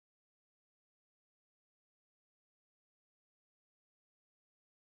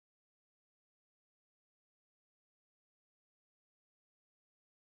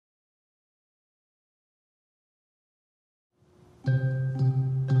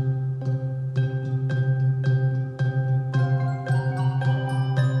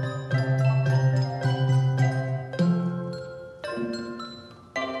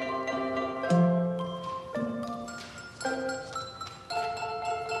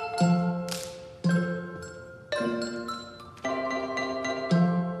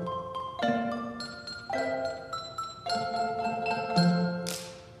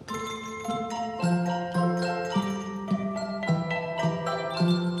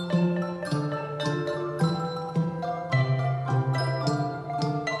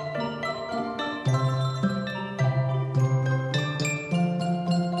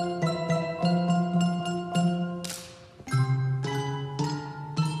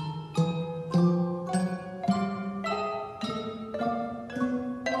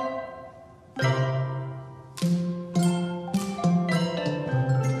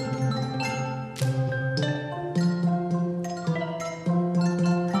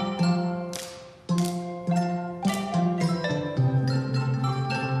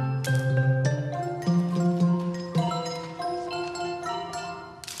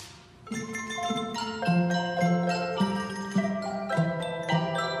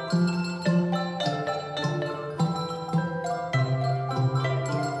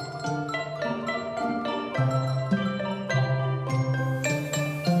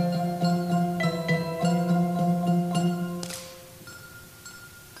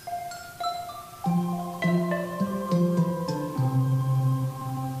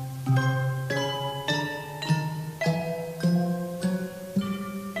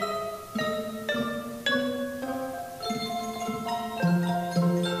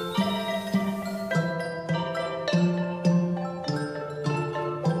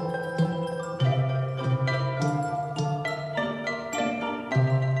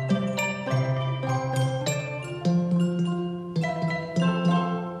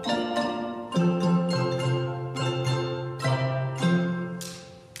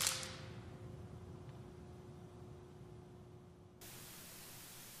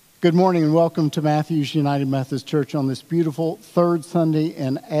Good morning and welcome to Matthews United Methodist Church on this beautiful third Sunday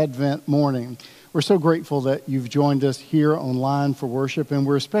in Advent morning. We're so grateful that you've joined us here online for worship, and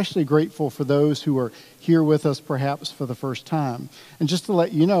we're especially grateful for those who are here with us perhaps for the first time. And just to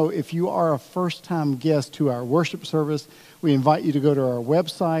let you know, if you are a first-time guest to our worship service, we invite you to go to our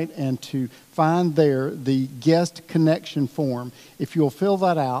website and to find there the guest connection form. If you'll fill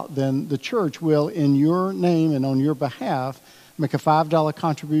that out, then the church will, in your name and on your behalf, make a $5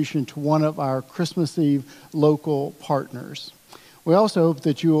 contribution to one of our Christmas Eve local partners. We also hope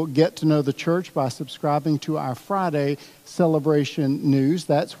that you will get to know the church by subscribing to our Friday celebration news.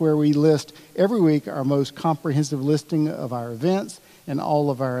 That's where we list every week our most comprehensive listing of our events and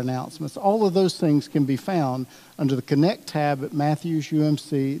all of our announcements. All of those things can be found under the Connect tab at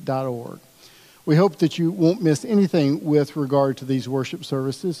matthewsumc.org. We hope that you won't miss anything with regard to these worship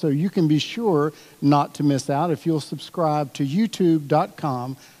services, so you can be sure not to miss out if you'll subscribe to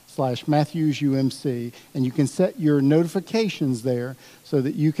youtube.com/MatthewsUMC, and you can set your notifications there so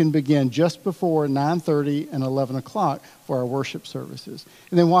that you can begin just before 9:30 and 11 o'clock for our worship services.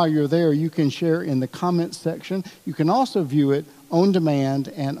 And then while you're there, you can share in the comments section. You can also view it on demand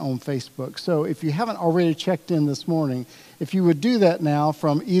and on Facebook. So if you haven't already checked in this morning, if you would do that now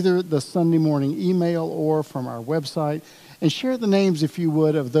from either the Sunday morning email or from our website, and share the names, if you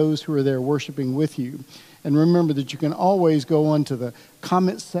would, of those who are there worshiping with you. And remember that you can always go onto the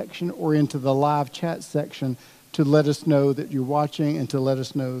comments section or into the live chat section to let us know that you're watching and to let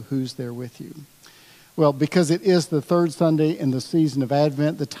us know who's there with you. Well, because it is the third Sunday in the season of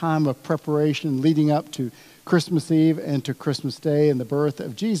Advent, the time of preparation leading up to Christmas Eve and to Christmas Day and the birth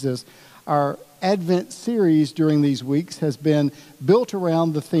of Jesus, our Advent series during these weeks has been built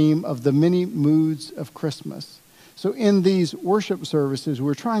around the theme of the many moods of Christmas. So in these worship services,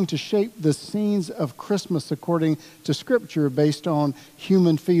 we're trying to shape the scenes of Christmas according to Scripture based on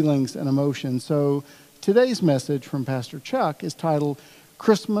human feelings and emotions. So today's message from Pastor Chuck is titled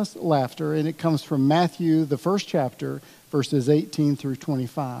Christmas Laughter, and it comes from Matthew, the first chapter, verses 18 through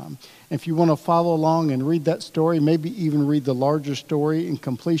 25. And if you want to follow along and read that story, maybe even read the larger story in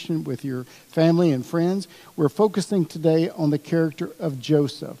completion with your family and friends, we're focusing today on the character of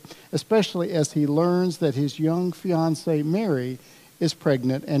Joseph, especially as he learns that his young fiancée Mary is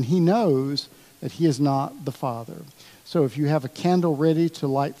pregnant, and he knows that he is not the father. So if you have a candle ready to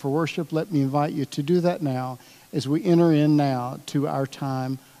light for worship, let me invite you to do that now as we enter in now to our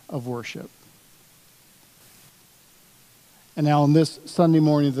time of worship. And now on this Sunday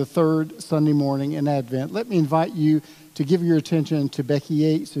morning, the third Sunday morning in Advent, let me invite you to give your attention to Becky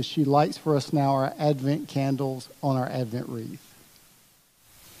Yates as she lights for us now our Advent candles on our Advent wreath.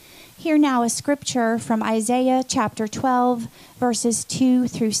 Hear now a scripture from Isaiah chapter 12, verses 2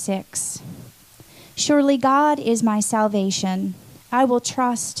 through 6. Surely God is my salvation. I will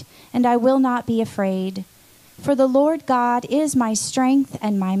trust, and I will not be afraid. For the Lord God is my strength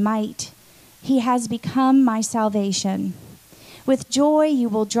and my might. He has become my salvation. With joy you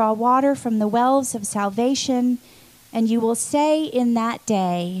will draw water from the wells of salvation, and you will say in that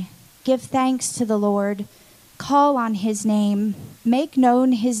day, give thanks to the Lord, call on his name, make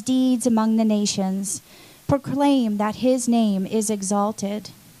known his deeds among the nations, proclaim that his name is exalted.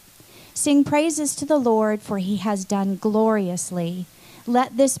 Sing praises to the Lord, for he has done gloriously.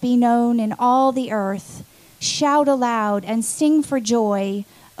 Let this be known in all the earth. Shout aloud and sing for joy,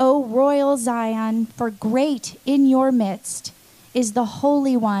 O royal Zion, for great in your midst is the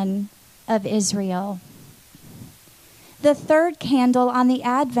Holy One of Israel. The third candle on the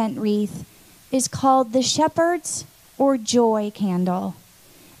Advent wreath is called the Shepherd's or Joy Candle.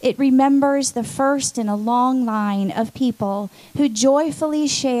 It remembers the first in a long line of people who joyfully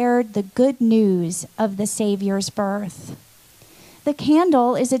shared the good news of the Savior's birth. The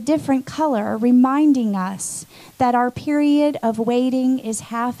candle is a different color, reminding us that our period of waiting is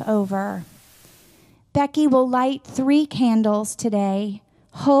half over. Becky will light 3 candles today: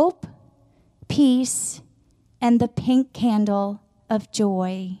 hope, peace, and the pink candle of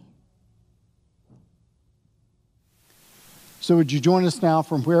joy. So would you join us now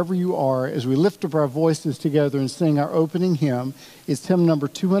from wherever you are as we lift up our voices together and sing our opening hymn? It's hymn number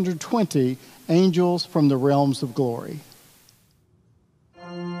 220, Angels from the Realms of Glory.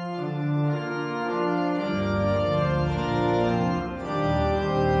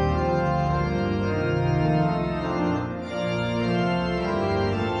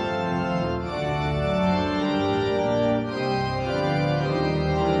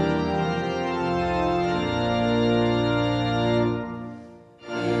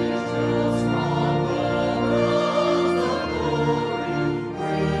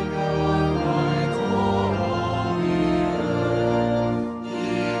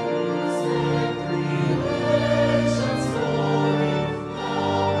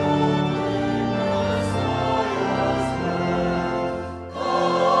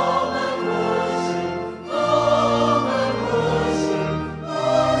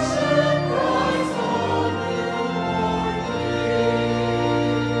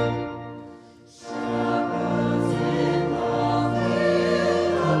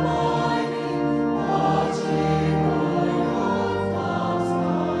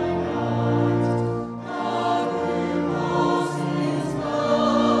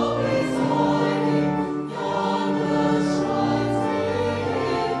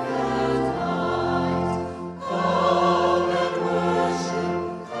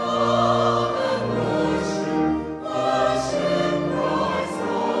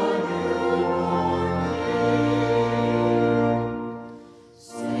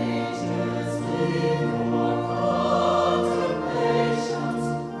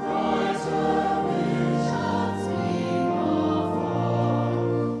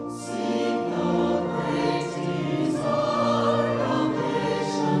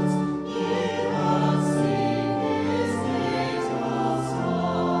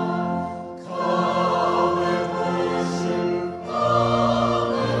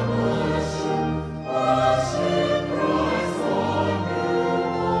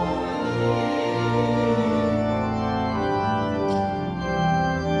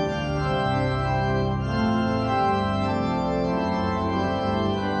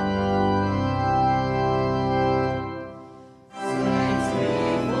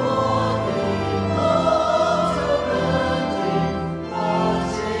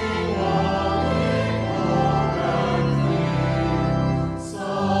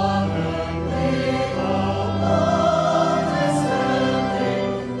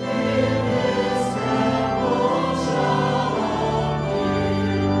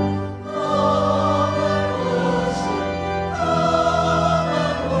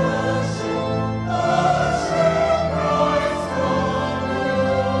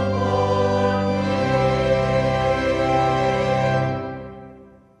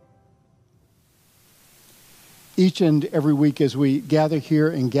 Each and every week as we gather here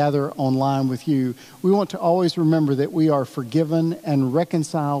and gather online with you, we want to always remember that we are forgiven and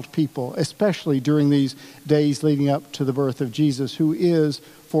reconciled people, especially during these days leading up to the birth of Jesus, who is,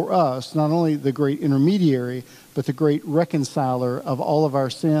 for us, not only the great intermediary, but the great reconciler of all of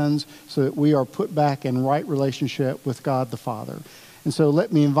our sins, so that we are put back in right relationship with God the Father. And so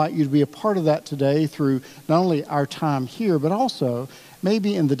let me invite you to be a part of that today through not only our time here, but also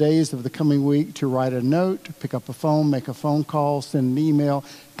maybe in the days of the coming week to write a note, pick up a phone, make a phone call, send an email,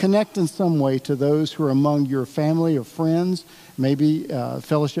 connect in some way to those who are among your family or friends, maybe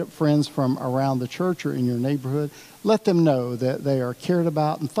fellowship friends from around the church or in your neighborhood. Let them know that they are cared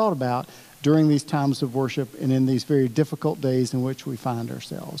about and thought about during these times of worship and in these very difficult days in which we find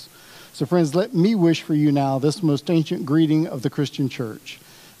ourselves. So friends, let me wish for you now this most ancient greeting of the Christian church.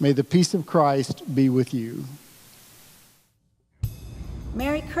 May the peace of Christ be with you.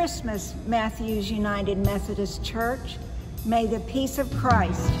 Merry Christmas, Matthews United Methodist Church. May the peace of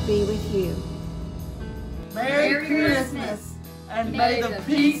Christ be with you. Merry Christmas, and may the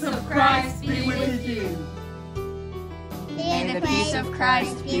peace of Christ be with you. May the peace of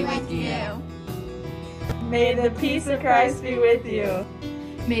Christ be with you. May the peace of Christ be with you.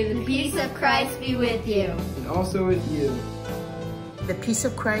 May the peace of Christ be with you. And also with you. The peace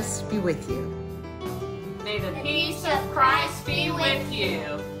of Christ be with you. May the peace of Christ be with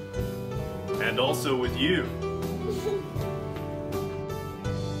you. And also with you.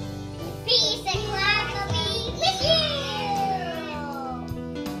 Peace and Christ be with you.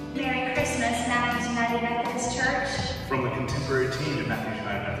 Merry Christmas, Matthews United Methodist Church. From the contemporary team of Matthews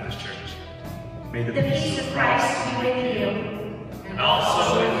United Methodist Church. May The peace of Christ be with you. And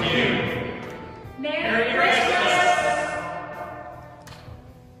also with you. Merry Christmas.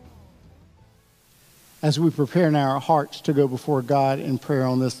 As we prepare in our hearts to go before God in prayer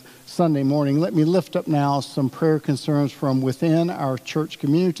on this Sunday morning, let me lift up now some prayer concerns from within our church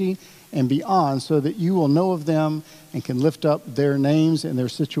community and beyond so that you will know of them and can lift up their names and their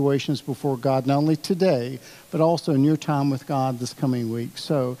situations before God, not only today, but also in your time with God this coming week.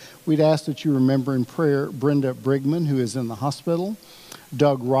 So we'd ask that you remember in prayer Brenda Brigman, who is in the hospital,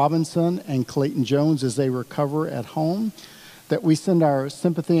 Doug Robinson and Clayton Jones as they recover at home, that we send our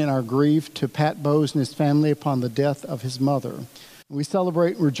sympathy and our grief to Pat Bowes and his family upon the death of his mother. We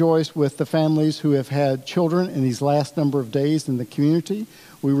celebrate and rejoice with the families who have had children in these last number of days in the community.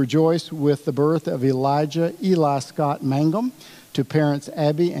 We rejoice with the birth of Elijah Eli Scott Mangum, to parents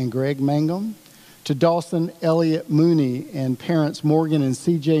Abby and Greg Mangum, to Dawson Elliott Mooney and parents Morgan and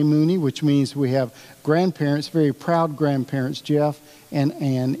C.J. Mooney, which means we have grandparents, very proud grandparents, Jeff and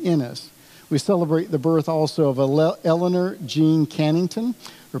Ann Ennis. We celebrate the birth also of Eleanor Jean Cannington.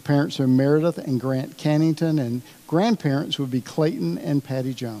 Her parents are Meredith and Grant Cannington, and grandparents would be Clayton and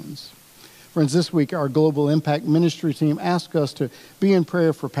Patty Jones. Friends, this week our Global Impact Ministry team asked us to be in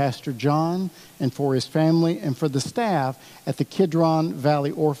prayer for Pastor John and for his family and for the staff at the Kidron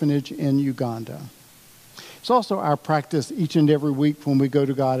Valley Orphanage in Uganda. It's also our practice each and every week when we go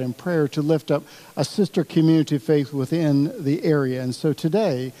to God in prayer to lift up a sister community of faith within the area. And so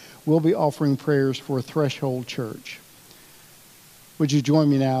today we'll be offering prayers for Threshold Church. Would you join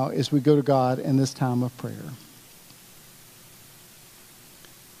me now as we go to God in this time of prayer?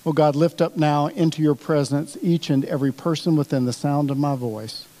 Oh God, lift up now into your presence each and every person within the sound of my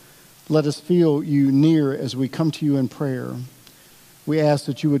voice. Let us feel you near as we come to you in prayer. We ask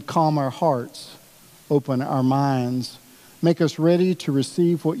that you would calm our hearts, open our minds, make us ready to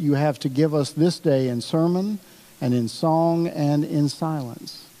receive what you have to give us this day in sermon and in song and in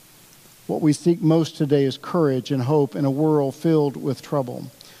silence. What we seek most today is courage and hope in a world filled with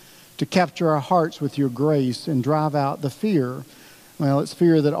trouble. To capture our hearts with your grace and drive out the fear. Well, it's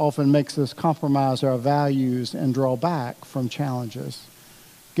fear that often makes us compromise our values and draw back from challenges.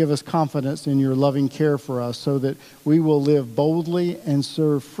 Give us confidence in your loving care for us so that we will live boldly and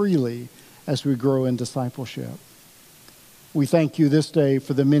serve freely as we grow in discipleship. We thank you this day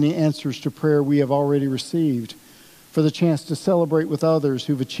for the many answers to prayer we have already received, for the chance to celebrate with others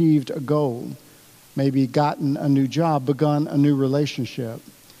who've achieved a goal, maybe gotten a new job, begun a new relationship.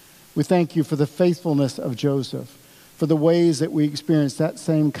 We thank you for the faithfulness of Joseph, for the ways that we experience that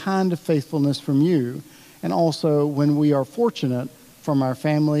same kind of faithfulness from you, and also when we are fortunate from our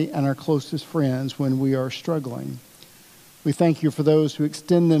family and our closest friends when we are struggling. We thank you for those who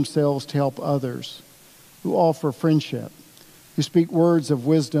extend themselves to help others, who offer friendship, who speak words of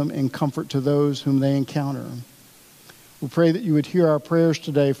wisdom and comfort to those whom they encounter. We pray that you would hear our prayers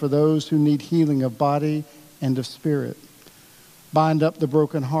today for those who need healing of body and of spirit. Bind up the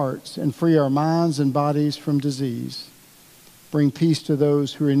broken hearts and free our minds and bodies from disease. Bring peace to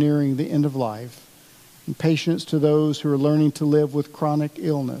those who are nearing the end of life, and patience to those who are learning to live with chronic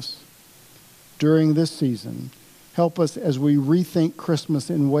illness. During this season, help us as we rethink Christmas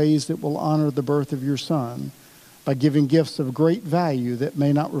in ways that will honor the birth of your Son by giving gifts of great value that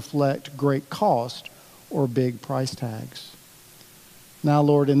may not reflect great cost or big price tags. Now,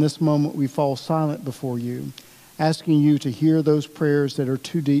 Lord, in this moment we fall silent before you, asking you to hear those prayers that are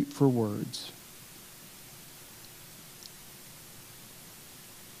too deep for words.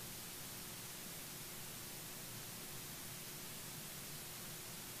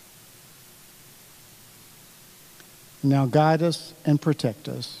 Now guide us and protect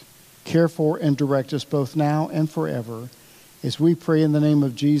us. Care for and direct us both now and forever, as we pray in the name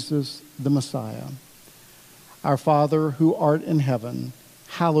of Jesus, the Messiah. Our Father, who art in heaven,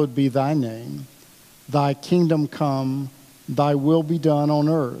 hallowed be thy name. Thy kingdom come, thy will be done on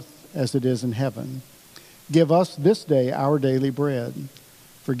earth as it is in heaven. Give us this day our daily bread.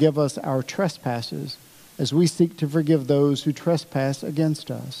 Forgive us our trespasses, as we seek to forgive those who trespass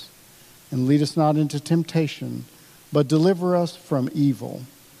against us. And lead us not into temptation, but deliver us from evil.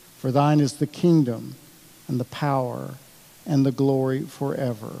 For thine is the kingdom, and the power, and the glory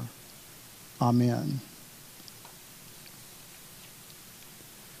forever. Amen.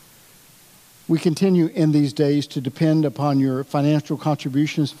 We continue in these days to depend upon your financial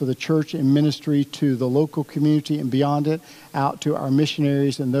contributions for the church and ministry to the local community and beyond it, out to our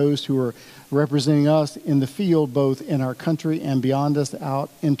missionaries and those who are representing us in the field, both in our country and beyond us, out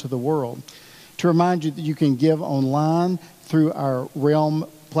into the world. To remind you that you can give online through our Realm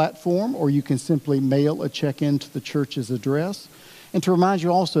platform, or you can simply mail a check in to the church's address. And to remind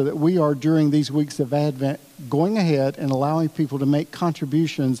you also that we are, during these weeks of Advent, going ahead and allowing people to make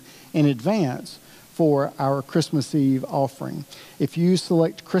contributions in advance for our Christmas Eve offering. If you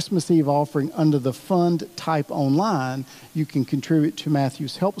select Christmas Eve offering under the fund type online, you can contribute to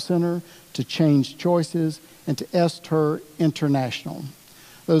Matthew's Help Center, to Change Choices, and to Esther International.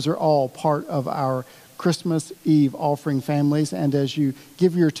 Those are all part of our Christmas Eve offering families. And as you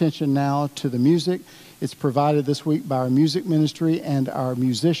give your attention now to the music, it's provided this week by our music ministry and our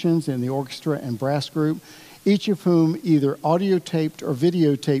musicians in the orchestra and brass group, each of whom either audio taped or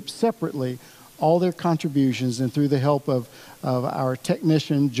videotaped separately all their contributions, and through the help of our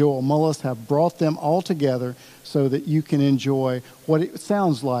technician, Joel Mullis, have brought them all together so that you can enjoy what it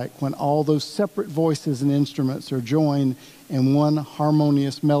sounds like when all those separate voices and instruments are joined in one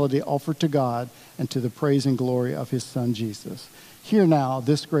harmonious melody offered to God and to the praise and glory of his Son, Jesus. Hear now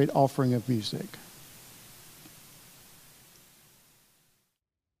this great offering of music.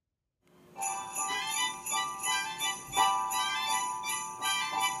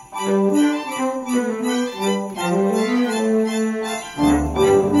 Oh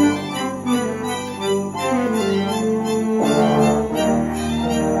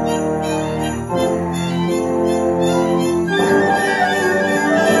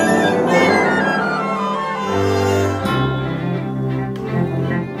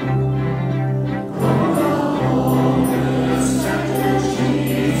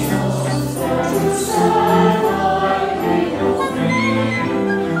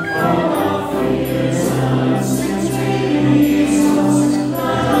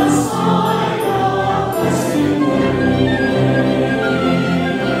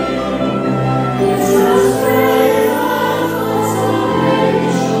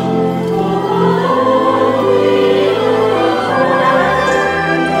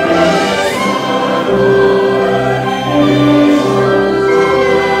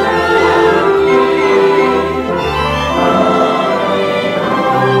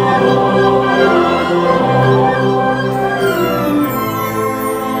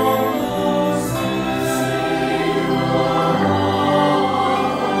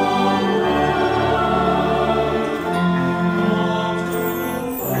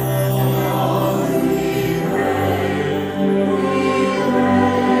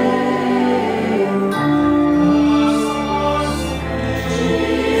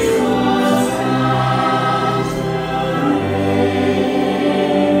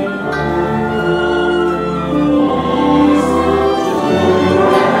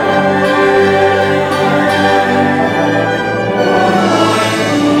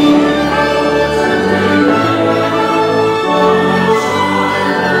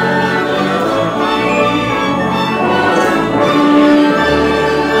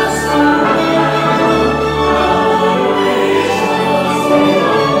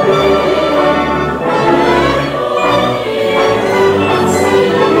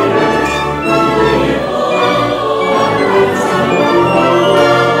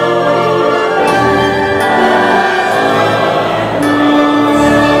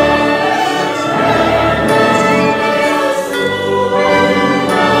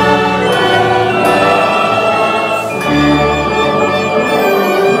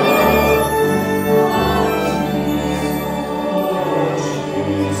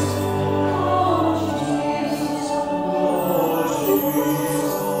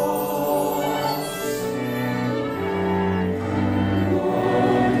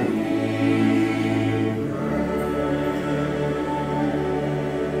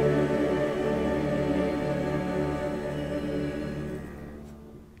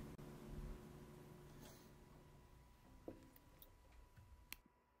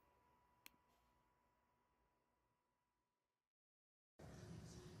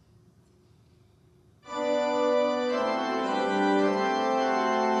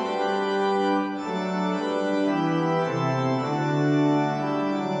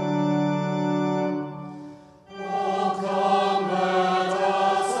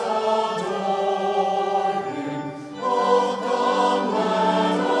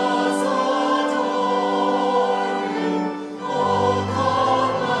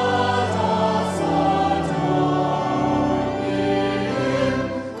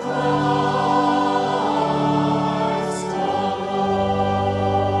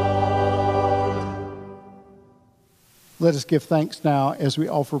Let us give thanks now as we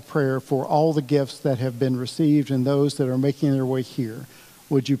offer prayer for all the gifts that have been received and those that are making their way here.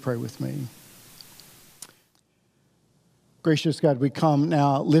 Would you pray with me? Gracious God, we come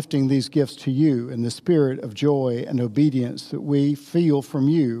now lifting these gifts to you in the spirit of joy and obedience that we feel from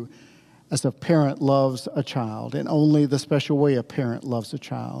you as a parent loves a child, in only the special way a parent loves a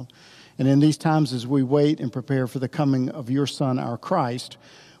child. And in these times as we wait and prepare for the coming of your Son, our Christ,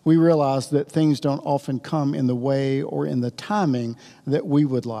 we realize that things don't often come in the way or in the timing that we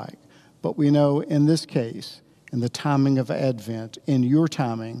would like. But we know in this case, in the timing of Advent, in your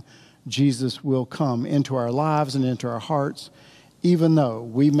timing, Jesus will come into our lives and into our hearts, even though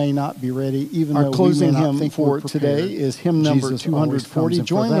we may not be ready, even though closing hymn for today is hymn number 240.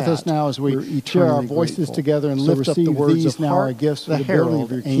 Join with us now as we share our voices together and lift up the words of now our gifts for the building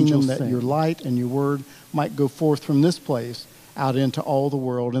of your kingdom, that your light and your word might go forth from this place out into all the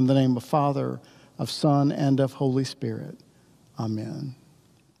world. In the name of Father, of Son, and of Holy Spirit. Amen.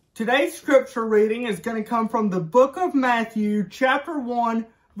 Today's scripture reading is going to come from the book of Matthew, chapter 1,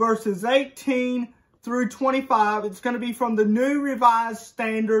 verses 18 through 25. It's going to be from the New Revised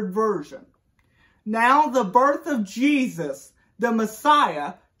Standard Version. Now the birth of Jesus, the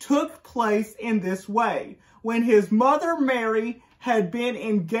Messiah, took place in this way. When his mother Mary had been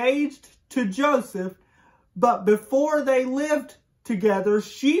engaged to Joseph, but before they lived together,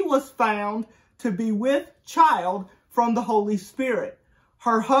 she was found to be with child from the Holy Spirit.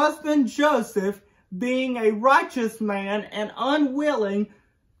 Her husband Joseph, being a righteous man and unwilling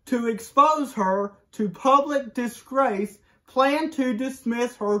to expose her to public disgrace, planned to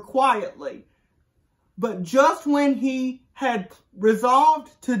dismiss her quietly. But just when he had resolved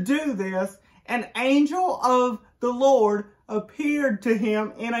to do this, an angel of the Lord appeared to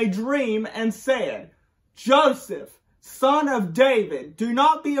him in a dream and said, "Joseph, son of David, do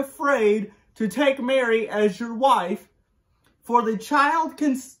not be afraid to take Mary as your wife, for the child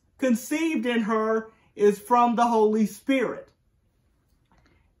conceived in her is from the Holy Spirit.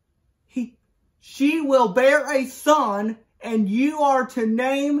 She will bear a son, and you are to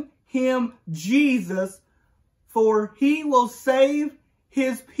name him Jesus, for he will save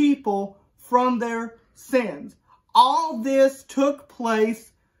his people from their sins." All this took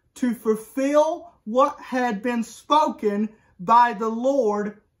place to fulfill what had been spoken by the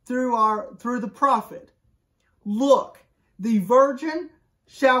Lord through the prophet. "Look, the virgin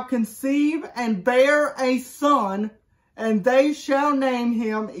shall conceive and bear a son, and they shall name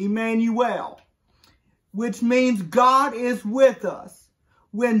him Emmanuel," which means God is with us.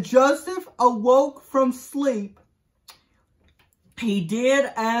 When Joseph awoke from sleep, he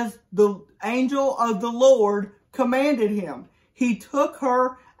did as the angel of the Lord commanded him. He took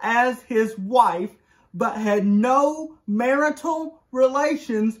her as his wife, but had no marital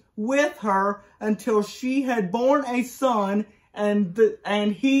relations with her until she had borne a son, and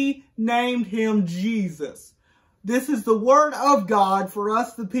he named him Jesus. This is the word of God for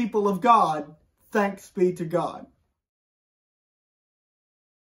us, the people of God. Thanks be to God.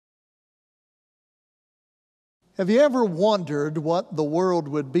 Have you ever wondered what the world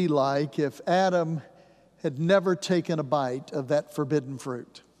would be like if Adam had never taken a bite of that forbidden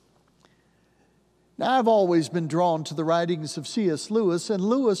fruit? Now, I've always been drawn to the writings of C.S. Lewis, and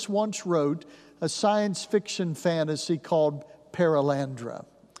Lewis once wrote a science fiction fantasy called Paralandra.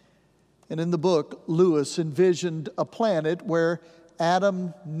 And in the book, Lewis envisioned a planet where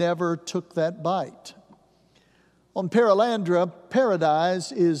Adam never took that bite. On Paralandra,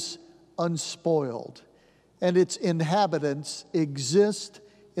 paradise is unspoiled, and its inhabitants exist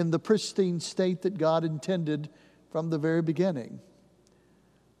in the pristine state that God intended from the very beginning.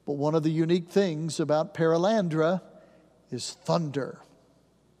 But one of the unique things about Paralandra is thunder.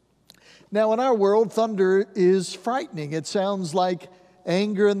 Now, in our world, thunder is frightening. It sounds like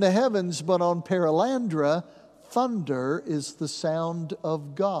anger in the heavens, but on Paralandra, thunder is the sound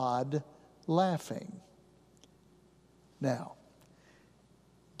of God laughing. Now,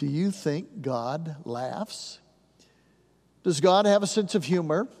 do you think God laughs? Does God have a sense of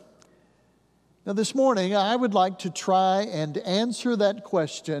humor? Now, this morning, I would like to try and answer that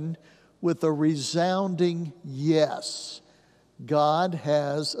question with a resounding yes. God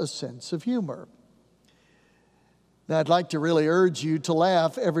has a sense of humor. Now, I'd like to really urge you to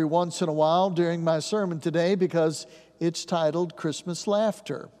laugh every once in a while during my sermon today, because it's titled Christmas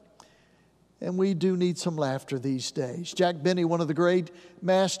Laughter. And we do need some laughter these days. Jack Benny, one of the great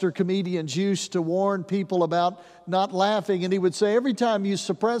master comedians, used to warn people about not laughing. And he would say, every time you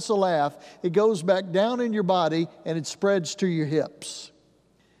suppress a laugh, it goes back down in your body and it spreads to your hips.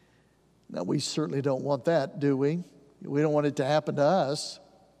 Now, we certainly don't want that, do we? We don't want it to happen to us.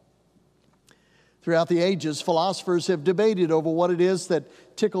 Throughout the ages, philosophers have debated over what it is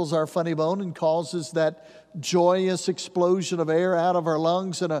that tickles our funny bone and causes that joyous explosion of air out of our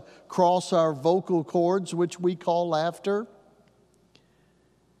lungs and across our vocal cords, which we call laughter.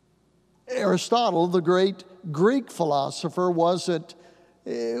 Aristotle, the great Greek philosopher, wasn't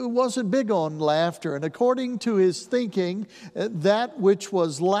big on laughter. And according to his thinking, that which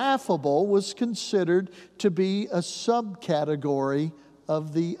was laughable was considered to be a subcategory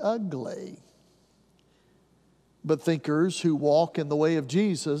of the ugly. But thinkers who walk in the way of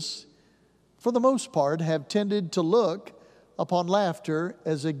Jesus, for the most part, have tended to look upon laughter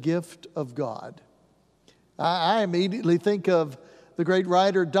as a gift of God. I immediately think of the great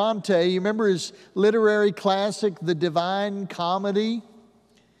writer Dante. You remember his literary classic, The Divine Comedy?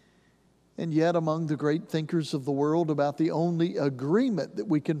 And yet, among the great thinkers of the world, about the only agreement that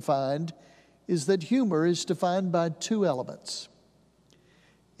we can find is that humor is defined by two elements: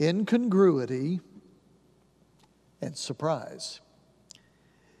 incongruity and surprise.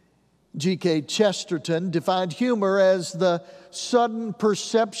 G.K. Chesterton defined humor as the sudden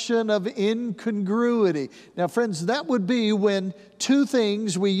perception of incongruity. Now, friends, that would be when two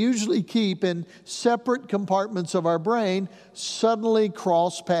things we usually keep in separate compartments of our brain suddenly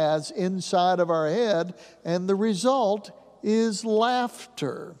cross paths inside of our head, and the result is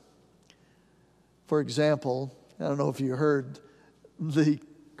laughter. For example, I don't know if you heard the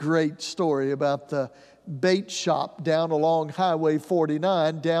great story about the bait shop down along Highway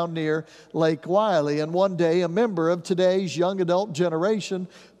 49 down near Lake Wiley. And one day a member of today's young adult generation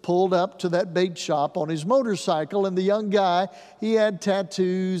pulled up to that bait shop on his motorcycle, and the young guy, he had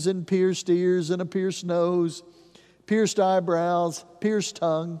tattoos and pierced ears and a pierced nose, pierced eyebrows, pierced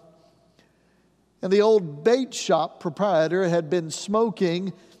tongue. And the old bait shop proprietor had been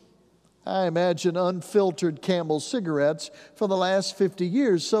smoking, I imagine, unfiltered Camel cigarettes for the last 50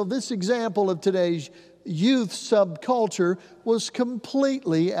 years. So this example of today's youth subculture was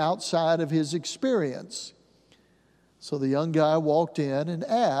completely outside of his experience. So the young guy walked in and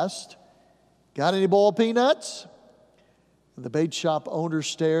asked, "Got any boiled peanuts?" And the bait shop owner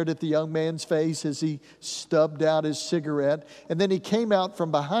stared at the young man's face as he stubbed out his cigarette, and then he came out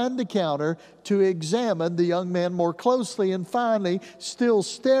from behind the counter to examine the young man more closely, and finally, still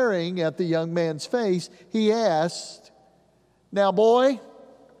staring at the young man's face, he asked, "Now, boy,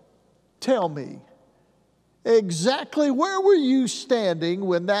 tell me, exactly where were you standing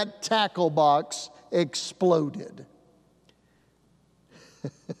when that tackle box exploded?"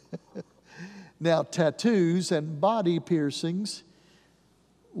 Now, tattoos and body piercings,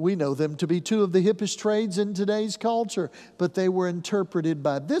 we know them to be two of the hippest trades in today's culture, but they were interpreted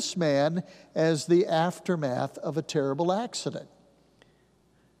by this man as the aftermath of a terrible accident.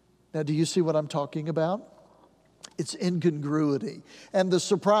 Now, do you see what I'm talking about? It's incongruity and the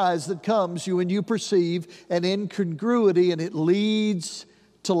surprise that comes when you perceive an incongruity and it leads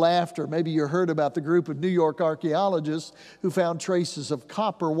to laughter. Maybe you heard about the group of New York archaeologists who found traces of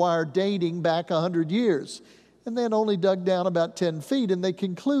copper wire dating back 100 years. And they had only dug down about 10 feet, and they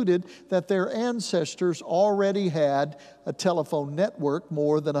concluded that their ancestors already had a telephone network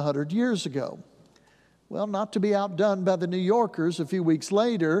more than 100 years ago. Well, not to be outdone by the New Yorkers, a few weeks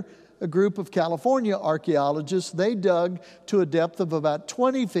later, a group of California archaeologists, they dug to a depth of about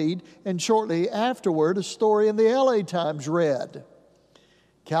 20 feet, and shortly afterward, a story in the LA Times read,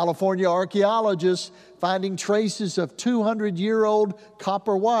 California archaeologists finding traces of 200-year-old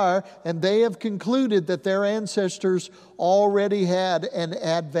copper wire, and they have concluded that their ancestors already had an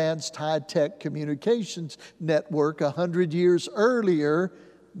advanced high-tech communications network 100 years earlier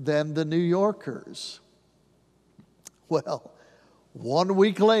than the New Yorkers. Well, 1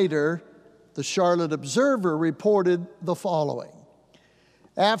 week later, the Charlotte Observer reported the following.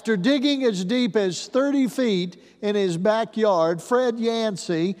 After digging as deep as 30 feet in his backyard, Fred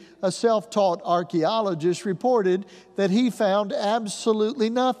Yancey, a self-taught archaeologist, reported that he found absolutely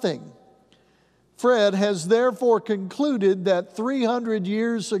nothing. Fred has therefore concluded that 300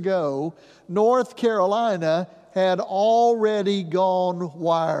 years ago, North Carolina had already gone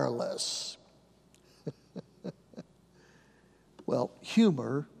wireless. Well,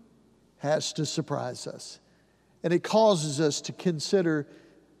 humor has to surprise us, and it causes us to consider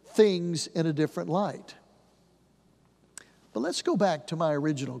things in a different light. But let's go back to my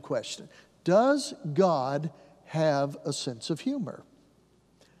original question. Does God have a sense of humor?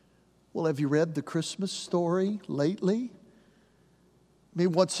 Well, have you read the Christmas story lately? I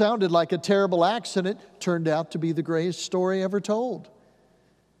mean, what sounded like a terrible accident turned out to be the greatest story ever told.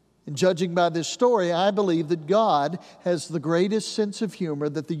 And judging by this story, I believe that God has the greatest sense of humor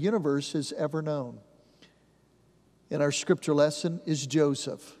that the universe has ever known. In our scripture lesson is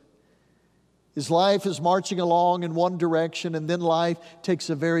Joseph. His life is marching along in one direction, and then life takes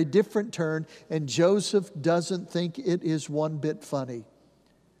a very different turn, and Joseph doesn't think it is one bit funny.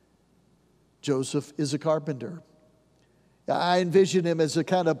 Joseph is a carpenter. I envision him as a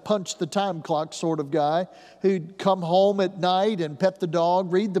kind of punch the time clock sort of guy who'd come home at night and pet the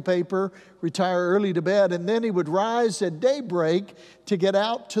dog, read the paper, retire early to bed, and then he would rise at daybreak to get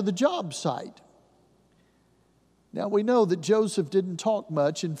out to the job site. Now, we know that Joseph didn't talk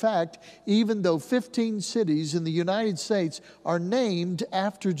much. In fact, even though 15 cities in the United States are named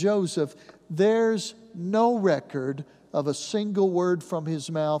after Joseph, there's no record of a single word from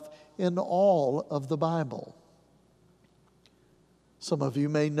his mouth in all of the Bible. Some of you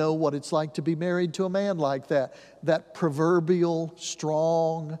may know what it's like to be married to a man like that, that proverbial,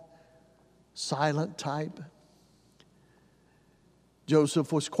 strong, silent type.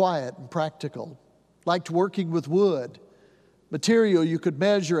 Joseph was quiet and practical. Liked working with wood, material you could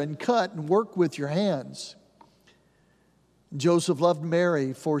measure and cut and work with your hands. Joseph loved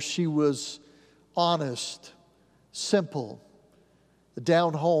Mary, for she was honest, simple, a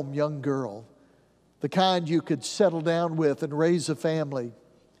down-home young girl, the kind you could settle down with and raise a family.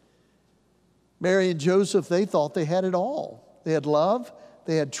 Mary and Joseph, they thought they had it all. They had love,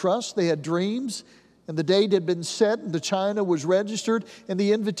 they had trust, they had dreams, and the date had been set, and the china was registered, and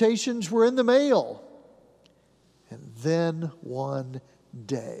the invitations were in the mail. And then one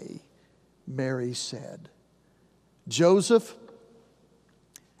day, Mary said, "Joseph,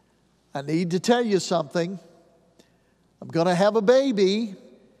 I need to tell you something. I'm going to have a baby."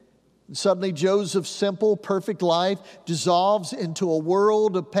 And suddenly Joseph's simple, perfect life dissolves into a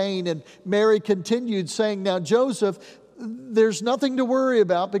world of pain. And Mary continued saying, "Now, Joseph, there's nothing to worry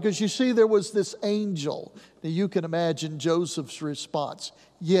about, because you see, there was this angel." Now, you can imagine Joseph's response.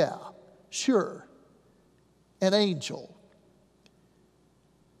 "Yeah, sure. An angel."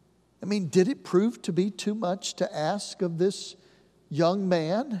 I mean, did it prove to be too much to ask of this young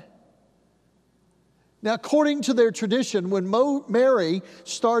man? Now, according to their tradition, when Mary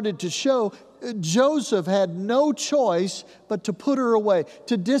started to show, Joseph had no choice but to put her away,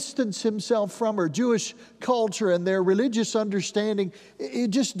 to distance himself from her. Jewish culture and their religious understanding, it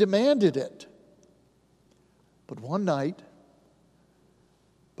just demanded it. But one night,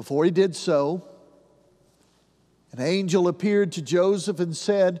 before he did so, an angel appeared to Joseph and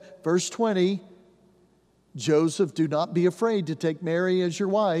said, verse 20, "Joseph, do not be afraid to take Mary as your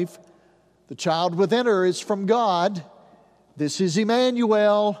wife. The child within her is from God. This is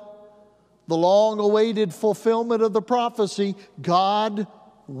Emmanuel, the long-awaited fulfillment of the prophecy, God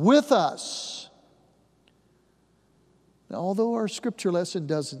with us." Now, although our scripture lesson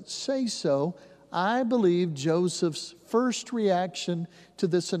doesn't say so, I believe Joseph's first reaction to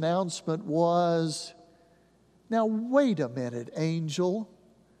this announcement was, "Now, wait a minute, angel.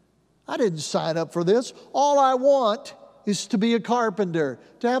 I didn't sign up for this. All I want is to be a carpenter,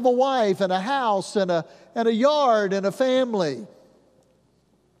 to have a wife and a house and a yard and a family."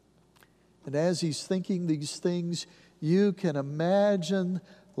 And as he's thinking these things, you can imagine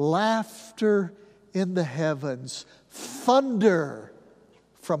laughter in the heavens, thunder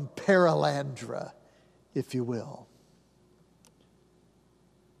from Paralandra, if you will.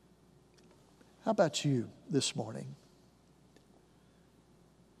 How about you this morning?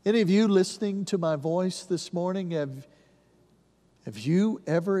 Any of you listening to my voice this morning, have you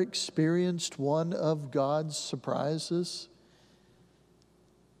ever experienced one of God's surprises?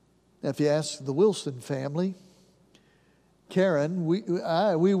 Now, if you ask the Wilson family, Karen,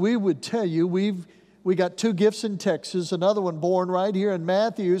 we would tell you we got 2 gifts in Texas, another one born right here in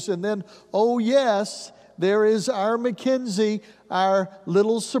Matthews, and then, oh yes, there is our Mackenzie, our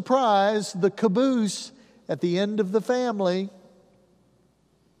little surprise, the caboose at the end of the family.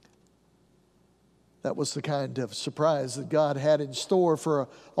 That was the kind of surprise that God had in store for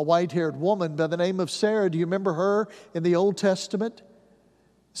a white-haired woman by the name of Sarah. Do you remember her in the Old Testament?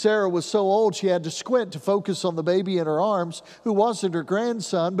 Sarah was so old she had to squint to focus on the baby in her arms, who wasn't her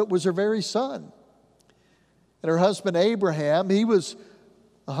grandson, but was her very son. And her husband Abraham, he was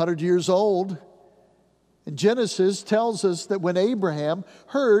 100 years old. And Genesis tells us that when Abraham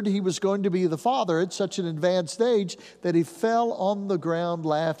heard he was going to be the father at such an advanced age, that he fell on the ground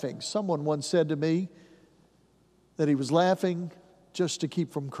laughing. Someone once said to me that he was laughing just to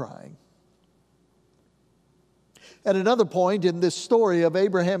keep from crying. At another point in this story of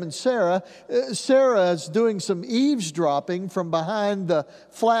Abraham and Sarah, Sarah is doing some eavesdropping from behind the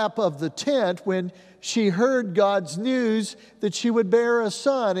flap of the tent when she heard God's news that she would bear a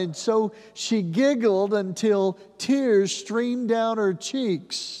son. And so she giggled until tears streamed down her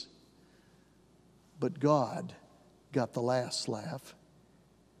cheeks. But God got the last laugh.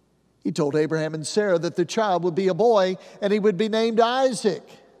 He told Abraham and Sarah that the child would be a boy and he would be named Isaac.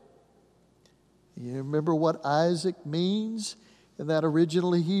 You remember what Isaac means in that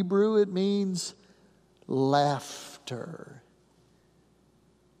original Hebrew? It means laughter.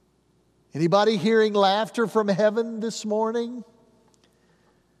 Anybody hearing laughter from heaven this morning?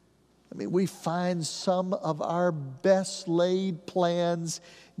 I mean, we find some of our best laid plans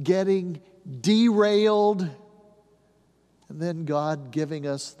getting derailed, and then God giving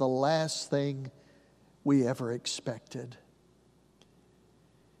us the last thing we ever expected.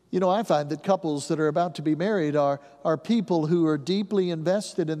 You know, I find that couples that are about to be married are people who are deeply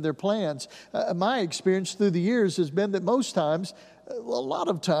invested in their plans. My experience through the years has been that most times, a lot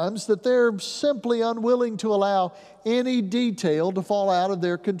of times, that they're simply unwilling to allow any detail to fall out of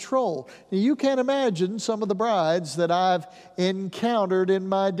their control. Now, you can't imagine some of the brides that I've encountered in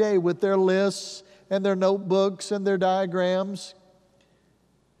my day with their lists and their notebooks and their diagrams.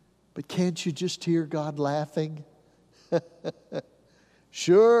 But can't you just hear God laughing?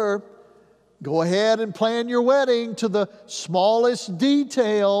 Sure, go ahead and plan your wedding to the smallest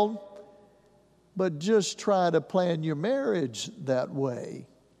detail, but just try to plan your marriage that way.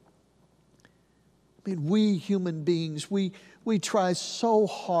 I mean, we human beings, we try so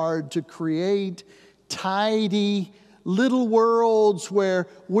hard to create tidy little worlds where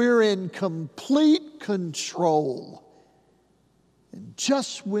we're in complete control. And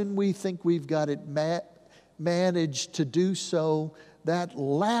just when we think we've got it managed to do so, that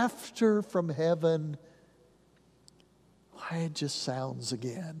laughter from heaven, why, it just sounds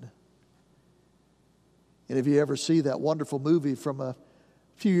again. And if you ever see that wonderful movie from a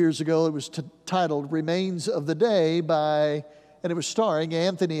few years ago, it was titled Remains of the Day and it was starring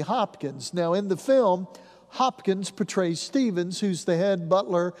Anthony Hopkins. Now in the film, Hopkins portrays Stevens, who's the head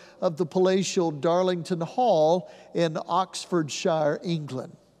butler of the palatial Darlington Hall in Oxfordshire,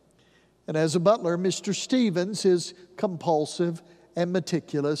 England. And as a butler, Mr. Stevens is compulsive and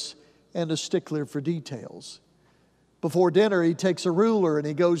meticulous and a stickler for details. Before dinner, he takes a ruler and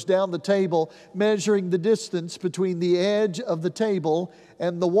he goes down the table, measuring the distance between the edge of the table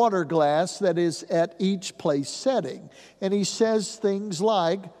and the water glass that is at each place setting. And he says things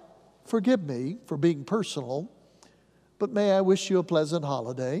like, "Forgive me for being personal, but may I wish you a pleasant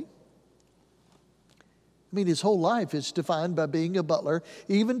holiday?" I mean, his whole life is defined by being a butler,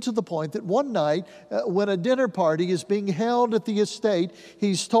 even to the point that one night, when a dinner party is being held at the estate,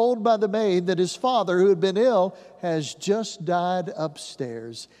 he's told by the maid that his father, who had been ill, has just died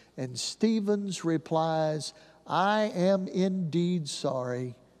upstairs. And Stevens replies, "I am indeed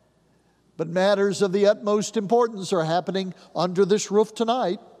sorry, but matters of the utmost importance are happening under this roof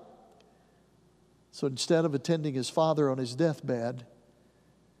tonight." So instead of attending his father on his deathbed,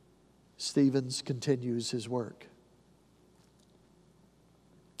 Stevens continues his work.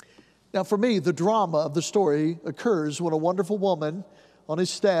 Now for me, the drama of the story occurs when a wonderful woman on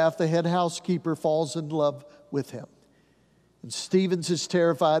his staff, the head housekeeper, falls in love with him. And Stevens is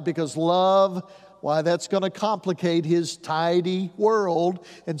terrified because love, why, that's going to complicate his tidy world.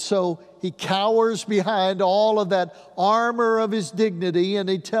 And so he cowers behind all of that armor of his dignity, and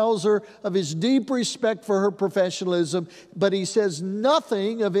he tells her of his deep respect for her professionalism, but he says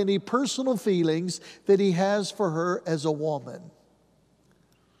nothing of any personal feelings that he has for her as a woman.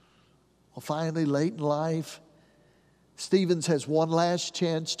 Well, finally, late in life, Stevens has one last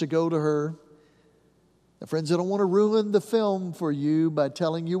chance to go to her. Now, friends, I don't want to ruin the film for you by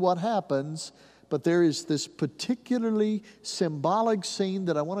telling you what happens, but there is this particularly symbolic scene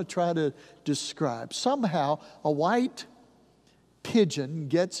that I want to try to describe. Somehow, a white pigeon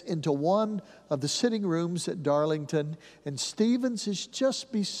gets into one of the sitting rooms at Darlington, and Stevens is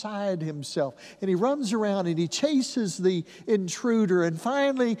just beside himself. And he runs around and he chases the intruder, and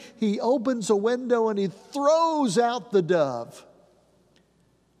finally he opens a window and he throws out the dove.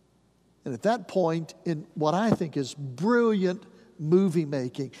 And at that point, in what I think is brilliant movie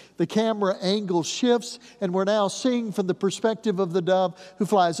making, the camera angle shifts, and we're now seeing from the perspective of the dove, who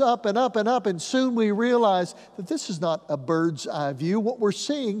flies up and up and up, and soon we realize that this is not a bird's eye view. What we're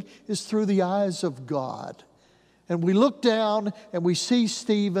seeing is through the eyes of God. And we look down and we see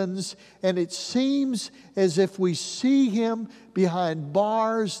Stevens, and it seems as if we see him behind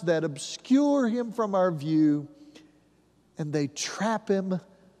bars that obscure him from our view, and they trap him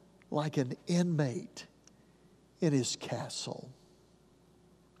like an inmate in his castle.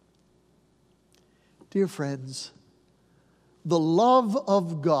 Dear friends, the love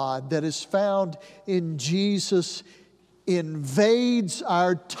of God that is found in Jesus invades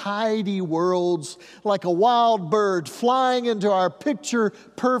our tidy worlds like a wild bird flying into our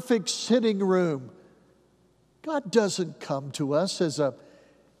picture-perfect sitting room. God doesn't come to us as a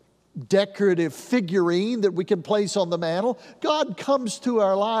decorative figurine that we can place on the mantle. God comes to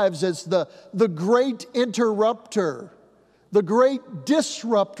our lives as the great interrupter, the great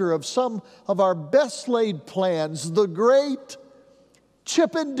disruptor of some of our best laid plans, the great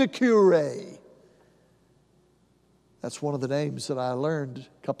Chippendecure. That's one of the names that I learned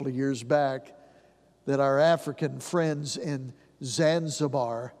a couple of years back, that our African friends in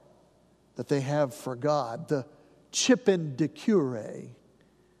Zanzibar, that they have for God, the Chippendecure.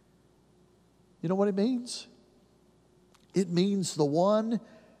 You know what it means? It means the one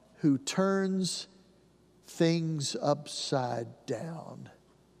who turns things upside down.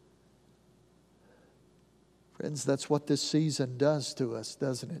 Friends, that's what this season does to us,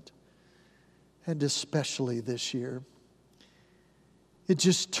 doesn't it? And especially this year. It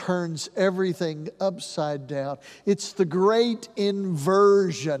just turns everything upside down. It's the great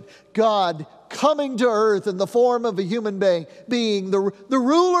inversion. God coming to earth in the form of a human being, the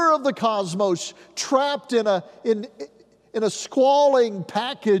ruler of the cosmos, trapped in a squalling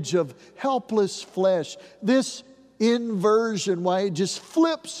package of helpless flesh. This inversion, why it just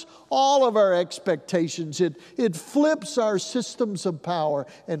flips all of our expectations. It flips our systems of power.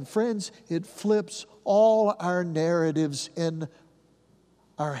 And friends, it flips all our narratives in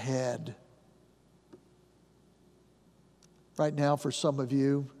our head. Right now, for some of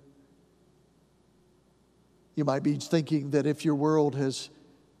you, you might be thinking that if your world has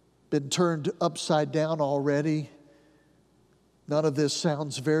been turned upside down already, none of this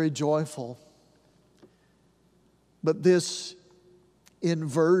sounds very joyful. But this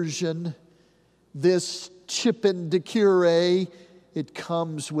inversion, this Chippendecure, it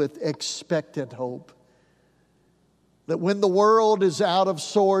comes with expectant hope. That when the world is out of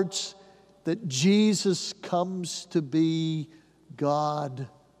sorts, that Jesus comes to be God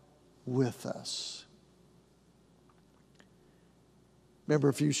with us. Remember,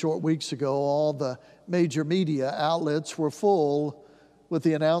 a few short weeks ago, all the major media outlets were full with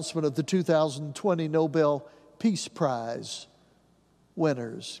the announcement of the 2020 Nobel Peace Prize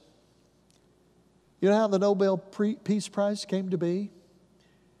winners. You know how the Nobel Peace Prize came to be?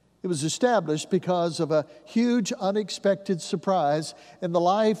 It was established because of a huge unexpected surprise in the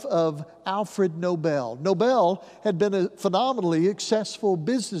life of Alfred Nobel. Nobel had been a phenomenally successful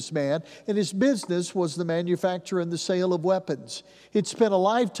businessman, and his business was the manufacture and the sale of weapons. He'd spent a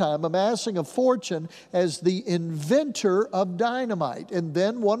lifetime amassing a fortune as the inventor of dynamite. And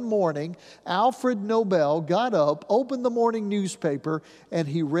then one morning, Alfred Nobel got up, opened the morning newspaper, and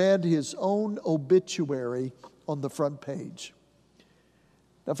he read his own obituary on the front page.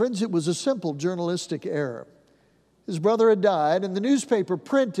 Now, friends, it was a simple journalistic error. His brother had died, and the newspaper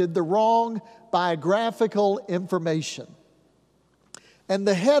printed the wrong biographical information. And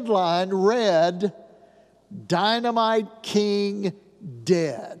the headline read, "Dynamite King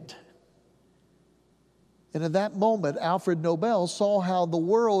Dead." And in that moment, Alfred Nobel saw how the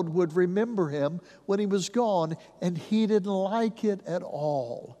world would remember him when he was gone, and he didn't like it at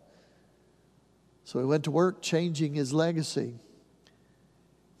all. So he went to work changing his legacy.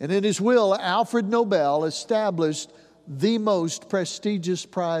 And in his will, Alfred Nobel established the most prestigious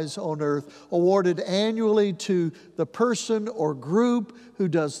prize on earth, awarded annually to the person or group who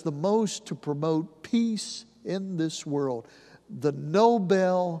does the most to promote peace in this world, the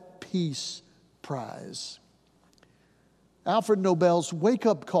Nobel Peace Prize. Alfred Nobel's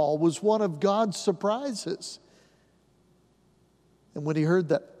wake-up call was one of God's surprises. And when he heard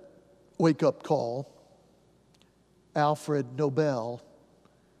that wake-up call, Alfred Nobel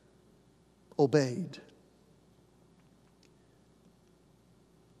obeyed.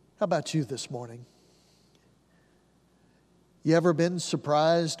 How about you this morning? You ever been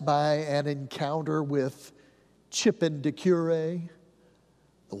surprised by an encounter with Chippendecure,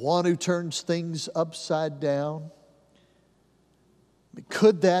 the one who turns things upside down?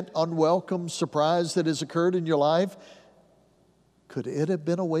 Could that unwelcome surprise that has occurred in your life, could it have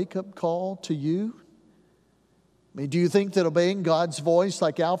been a wake-up call to you? Do you think that obeying God's voice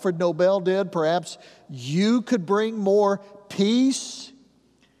like Alfred Nobel did, perhaps you could bring more peace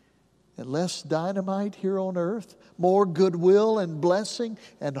and less dynamite here on earth, more goodwill and blessing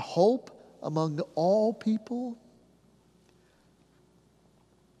and hope among all people?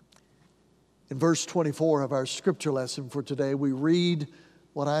 In verse 24 of our scripture lesson for today, we read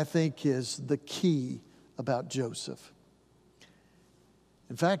what I think is the key about Joseph.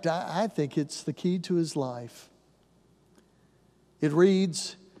 In fact, I think it's the key to his life. It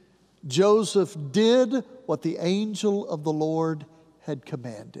reads, Joseph did what the angel of the Lord had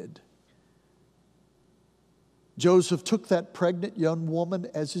commanded. Joseph took that pregnant young woman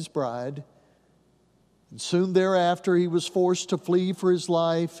as his bride, and soon thereafter he was forced to flee for his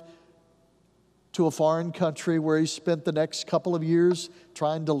life to a foreign country where he spent the next couple of years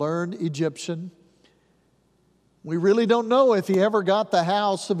trying to learn Egyptian. We really don't know if he ever got the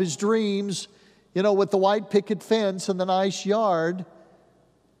house of his dreams, with the white picket fence and the nice yard.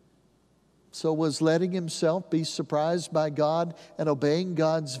 So was letting himself be surprised by God and obeying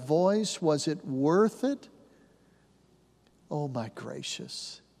God's voice, was it worth it? Oh, my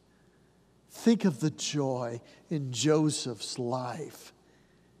gracious. Think of the joy in Joseph's life.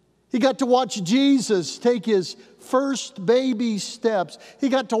 He got to watch Jesus take his first baby steps. He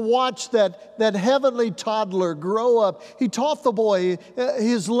got to watch that heavenly toddler grow up. He taught the boy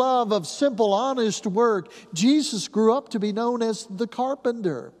his love of simple, honest work. Jesus grew up to be known as the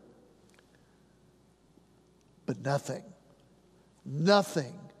carpenter. But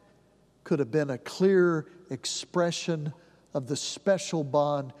nothing could have been a clearer expression of the special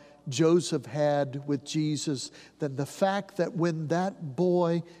bond Joseph had with Jesus than the fact that when that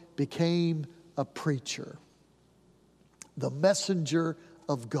boy became a preacher, the messenger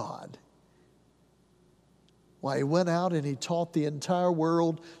of God, why, he went out and he taught the entire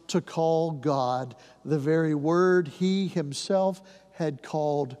world to call God the very word he himself had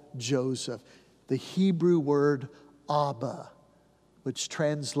called Joseph, the Hebrew word Abba, which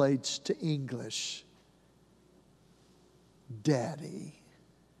translates to English, Daddy.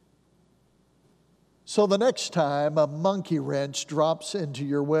 So the next time a monkey wrench drops into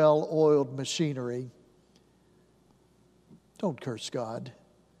your well-oiled machinery, don't curse God.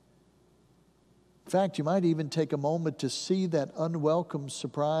 In fact, you might even take a moment to see that unwelcome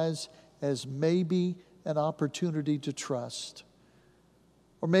surprise as maybe an opportunity to trust,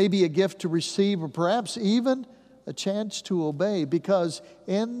 or maybe a gift to receive, or perhaps even a chance to obey, because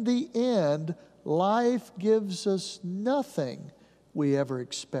in the end, life gives us nothing we ever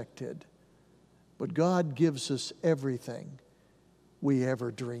expected. But God gives us everything we ever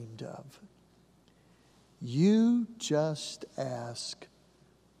dreamed of. You just ask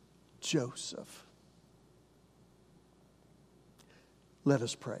Joseph. Let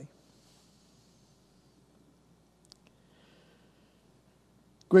us pray.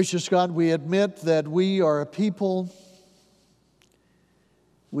 Gracious God, we admit that we are a people,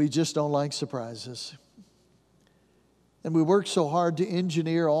 we just don't like surprises. And we work so hard to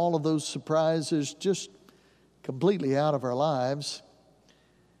engineer all of those surprises just completely out of our lives.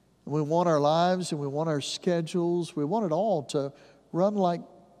 And we want our lives and we want our schedules, we want it all to run like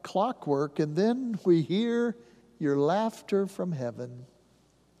clockwork, and then we hear your laughter from heaven.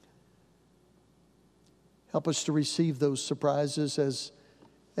 Help us to receive those surprises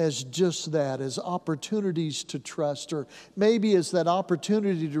as just that, as opportunities to trust, or maybe as that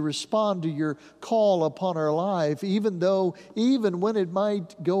opportunity to respond to your call upon our life, even when it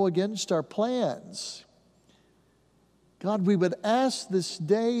might go against our plans. God, we would ask this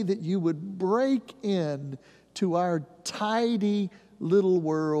day that you would break in to our tidy little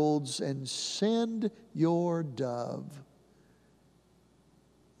worlds and send your dove,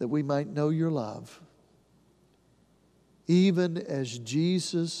 that we might know your love, even as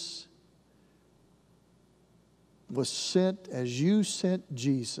Jesus was sent, as you sent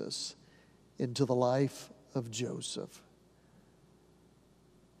Jesus into the life of Joseph.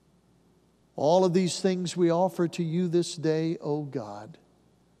 All of these things we offer to you this day, O God.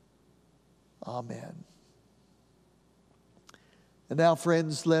 Amen. And now,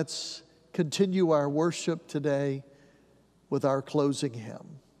 friends, let's continue our worship today with our closing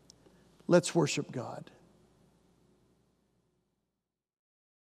hymn. Let's worship God.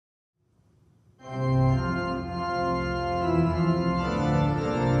 Oh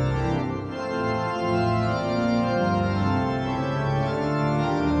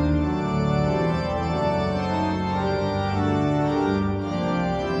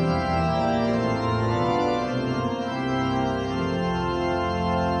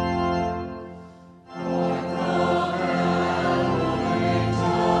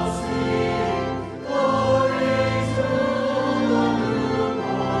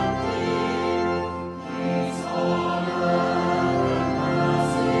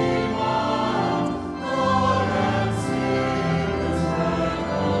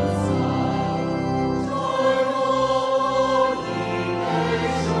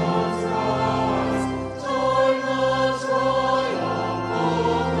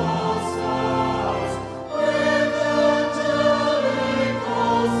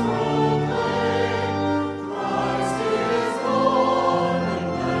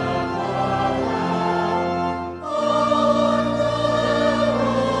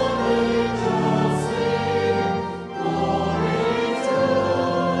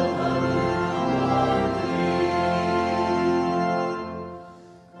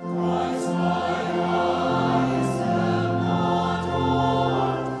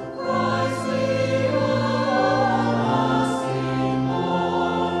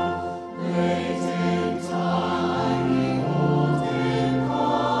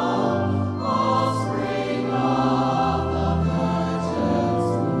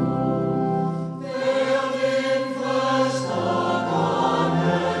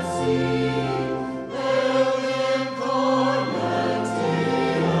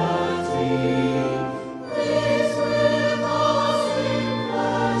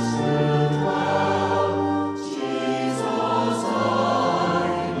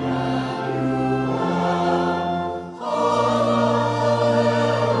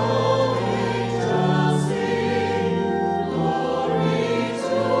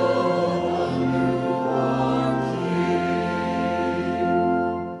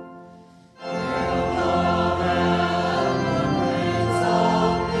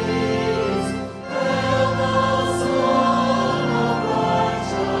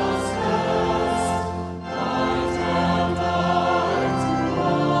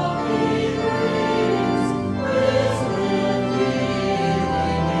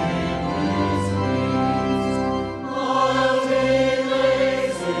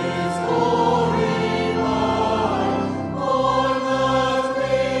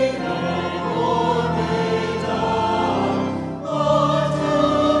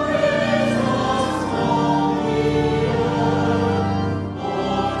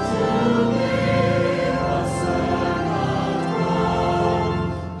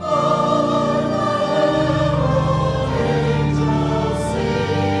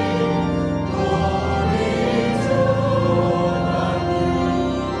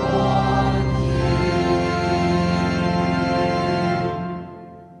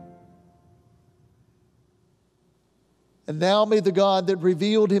now may the God that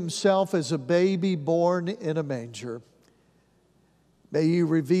revealed himself as a baby born in a manger, may he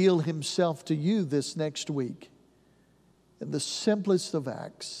reveal himself to you this next week in the simplest of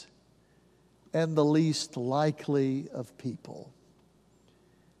acts and the least likely of people.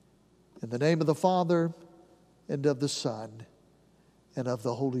 In the name of the Father, and of the Son, and of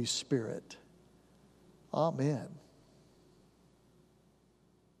the Holy Spirit. Amen.